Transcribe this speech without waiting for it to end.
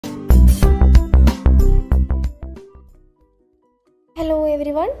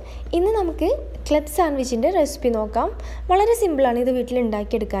Everyone, ഇന്ന് നമുക്ക് club സാൻഡ്വിച്ചിൻ്റെ recipe നോക്കാം. വളരെ സിമ്പിളാണ് ഇത് വീട്ടിൽ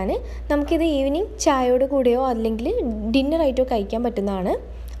ഉണ്ടാക്കിയെടുക്കാൻ. നമുക്കിത് ഈവനിങ് ചായയോട് കൂടെയോ അല്ലെങ്കിൽ ഡിന്നറായിട്ടോ കഴിക്കാൻ പറ്റുന്നതാണ്.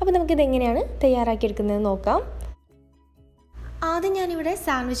 അപ്പോൾ നമുക്കിത് എങ്ങനെയാണ് തയ്യാറാക്കിയെടുക്കുന്നത് നോക്കാം. ആദ്യം ഞാനിവിടെ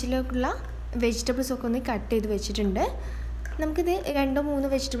സാൻഡ്വിച്ചിലേക്കുള്ള വെജിറ്റബിൾസൊക്കെ ഒന്ന് കട്ട് ചെയ്ത് വെച്ചിട്ടുണ്ട്. നമുക്കിത് 2-3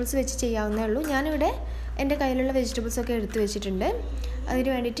 വെജിറ്റബിൾസ് വെച്ച് ചെയ്യാവുന്നേ ഉള്ളൂ. ഞാനിവിടെ എൻ്റെ കയ്യിലുള്ള വെജിറ്റബിൾസൊക്കെ എടുത്ത് വെച്ചിട്ടുണ്ട്. അതിന്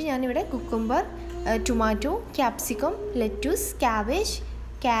വേണ്ടിയിട്ട് ഞാനിവിടെ cucumber, tomato, capsicum, lettuce, cabbage,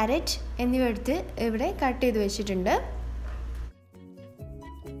 carrot എന്നിവ എടുത്ത് ഇവിടെ കട്ട് ചെയ്ത് വെച്ചിട്ടുണ്ട്.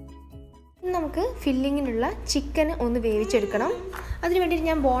 നമുക്ക് ഫില്ലിങ്ങിനുള്ള ചിക്കൻ ഒന്ന് വേവിച്ചെടുക്കണം. അതിന് വേണ്ടിയിട്ട്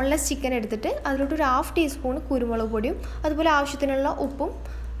ഞാൻ ബോൺലെസ് ചിക്കൻ എടുത്തിട്ട് അതിലോട്ട് ഒരു 1/2 ടീസ്പൂൺ കുരുമുളക് പൊടിയും അതുപോലെ ആവശ്യത്തിനുള്ള ഉപ്പും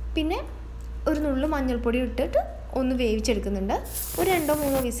പിന്നെ ഒരു നുള്ളു മഞ്ഞൾപ്പൊടിയും ഇട്ടിട്ട് ഒന്ന് വേവിച്ചെടുക്കുന്നുണ്ട്. ഒരു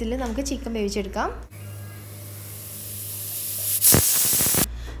 2-3 വിസിൽ നമുക്ക് ചിക്കൻ വേവിച്ചെടുക്കാം.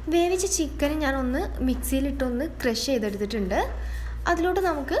 വേവിച്ച ചിക്കൻ ഞാനൊന്ന് മിക്സിയിലിട്ടൊന്ന് ക്രഷ് ചെയ്തെടുത്തിട്ടുണ്ട്. അതിലോട്ട്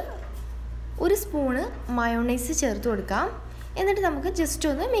നമുക്ക് ഒരു സ്പൂണ് മയോണൈസ് ചേർത്ത് കൊടുക്കാം. എന്നിട്ട് നമുക്ക് ജസ്റ്റ്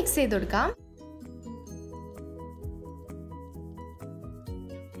ഒന്ന് മിക്സ് ചെയ്ത് കൊടുക്കാം.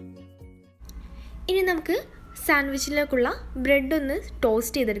 ഇനി നമുക്ക് സാൻഡ്വിച്ചിലേക്കുള്ള ബ്രെഡ് ഒന്ന്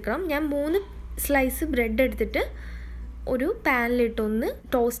ടോസ്റ്റ് ചെയ്തെടുക്കണം. ഞാൻ 3 സ്ലൈസ് ബ്രെഡ് എടുത്തിട്ട് ഒരു പാനിലിട്ടൊന്ന്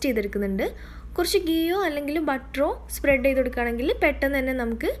ടോസ്റ്റ് ചെയ്തെടുക്കുന്നുണ്ട്. കുറച്ച് ഗീയോ അല്ലെങ്കിൽ ബട്ടറോ സ്പ്രെഡ് ചെയ്ത് കൊടുക്കുകയാണെങ്കിൽ പെട്ടെന്ന് തന്നെ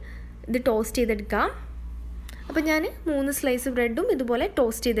നമുക്ക് ഇത് ടോസ്റ്റ് ചെയ്തെടുക്കാം. അപ്പോൾ ഞാൻ 3 സ്ലൈസ് ബ്രെഡും ഇതുപോലെ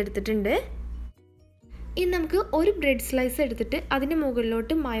ടോസ്റ്റ് ചെയ്തെടുത്തിട്ടുണ്ട്. ഇനി നമുക്ക് ഒരു ബ്രെഡ് സ്ലൈസ് എടുത്തിട്ട് അതിൻ്റെ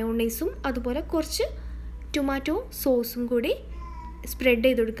മുകളിലോട്ട് മയോണൈസും അതുപോലെ കുറച്ച് ടൊമാറ്റോ സോസും കൂടി സ്പ്രെഡ്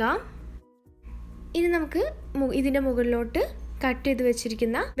ചെയ്ത് കൊടുക്കാം. ഇനി നമുക്ക് ഇതിൻ്റെ മുകളിലോട്ട് കട്ട് ചെയ്ത്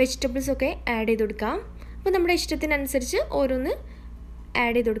വെച്ചിരിക്കുന്ന വെജിറ്റബിൾസൊക്കെ ആഡ് ചെയ്ത് കൊടുക്കാം. അപ്പോൾ നമ്മുടെ ഇഷ്ടത്തിനനുസരിച്ച് ഓരോന്ന്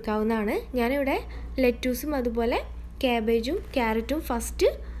ആഡ് ചെയ്ത് കൊടുക്കാവുന്നതാണ്. ഞാനിവിടെ ലെറ്റൂസും അതുപോലെ ക്യാബേജും ക്യാരറ്റും ഫസ്റ്റ്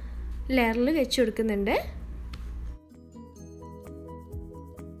ലെയറിൽ വെച്ച് കൊടുക്കുന്നുണ്ട്.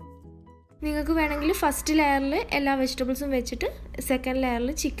 നിങ്ങൾക്ക് വേണമെങ്കിൽ ഫസ്റ്റ് ലെയറിൽ എല്ലാ വെജിറ്റബിൾസും വെച്ചിട്ട് സെക്കൻഡ്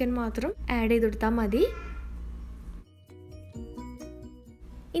ലെയറിൽ ചിക്കൻ മാത്രം ആഡ് ചെയ്ത് കൊടുത്താൽ മതി.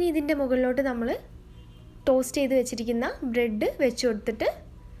 ഇനി ഇതിൻ്റെ മുകളിലോട്ട് നമ്മൾ ടോസ്റ്റ് ചെയ്ത് വെച്ചിരിക്കുന്ന ബ്രെഡ് വെച്ച് കൊടുത്തിട്ട്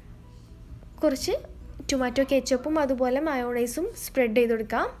കുറച്ച് ടൊമാറ്റോ കെച്ചപ്പും അതുപോലെ മയോണൈസും സ്പ്രെഡ് ചെയ്ത്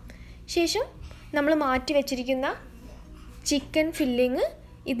കൊടുക്കാം. ശേഷം നമ്മൾ മാറ്റി വെച്ചിരിക്കുന്ന ചിക്കൻ ഫില്ലിങ്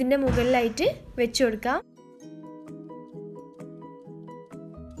ഇതിൻ്റെ മുകളിലായിട്ട് വെച്ച് കൊടുക്കാം.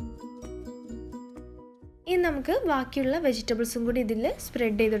 ഇനി നമുക്ക് ബാക്കിയുള്ള വെജിറ്റബിൾസും കൂടി ഇതിൽ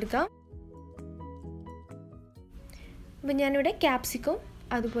സ്പ്രെഡ് ചെയ്ത് കൊടുക്കാം. അപ്പം ഞാനിവിടെ ക്യാപ്സിക്കം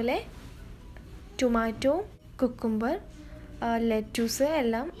അതുപോലെ ടൊമാറ്റോ, കുക്കുംബർ, ലെറ്റൂസ്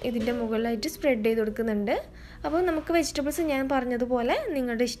എല്ലാം ഇതിൻ്റെ മുകളിലായിട്ട് സ്പ്രെഡ് ചെയ്ത് കൊടുക്കുന്നുണ്ട്. അപ്പോൾ നമുക്ക് വെജിറ്റബിൾസ് ഞാൻ പറഞ്ഞതുപോലെ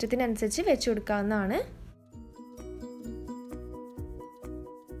നിങ്ങളുടെ ഇഷ്ടത്തിനനുസരിച്ച് വെച്ച് കൊടുക്കാവുന്നതാണ്.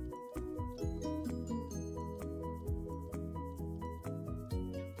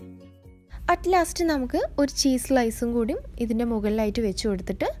 അറ്റ് ലാസ്റ്റ് നമുക്ക് ഒരു ചീസ് സ്ലൈസും കൂടി ഇതിൻ്റെ മുകളിലായിട്ട് വെച്ച്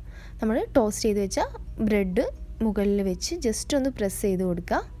കൊടുത്തിട്ട് നമ്മൾ ടോസ്റ്റ് ചെയ്ത് വെച്ച ബ്രെഡ് മുകളിൽ വെച്ച് ജസ്റ്റ് ഒന്ന് പ്രസ് ചെയ്ത്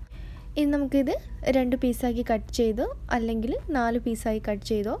കൊടുക്കുക. ഇനി നമുക്കിത് 2 പീസാക്കി കട്ട് ചെയ്തോ അല്ലെങ്കിൽ 4 പീസായി കട്ട്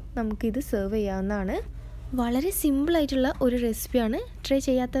ചെയ്തോ നമുക്കിത് സെർവ് ചെയ്യാവുന്നതാണ്. വളരെ സിമ്പിളായിട്ടുള്ള ഒരു റെസിപ്പിയാണ്. ട്രൈ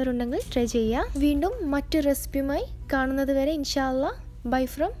ചെയ്യാത്തവരുണ്ടെങ്കിൽ ട്രൈ ചെയ്യുക. വീണ്ടും മറ്റൊരു റെസിപ്പിയുമായി കാണുന്നത് വരെ ഇൻഷാ അല്ലാ. Bye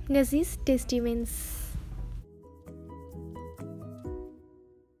from Nasees tasty means.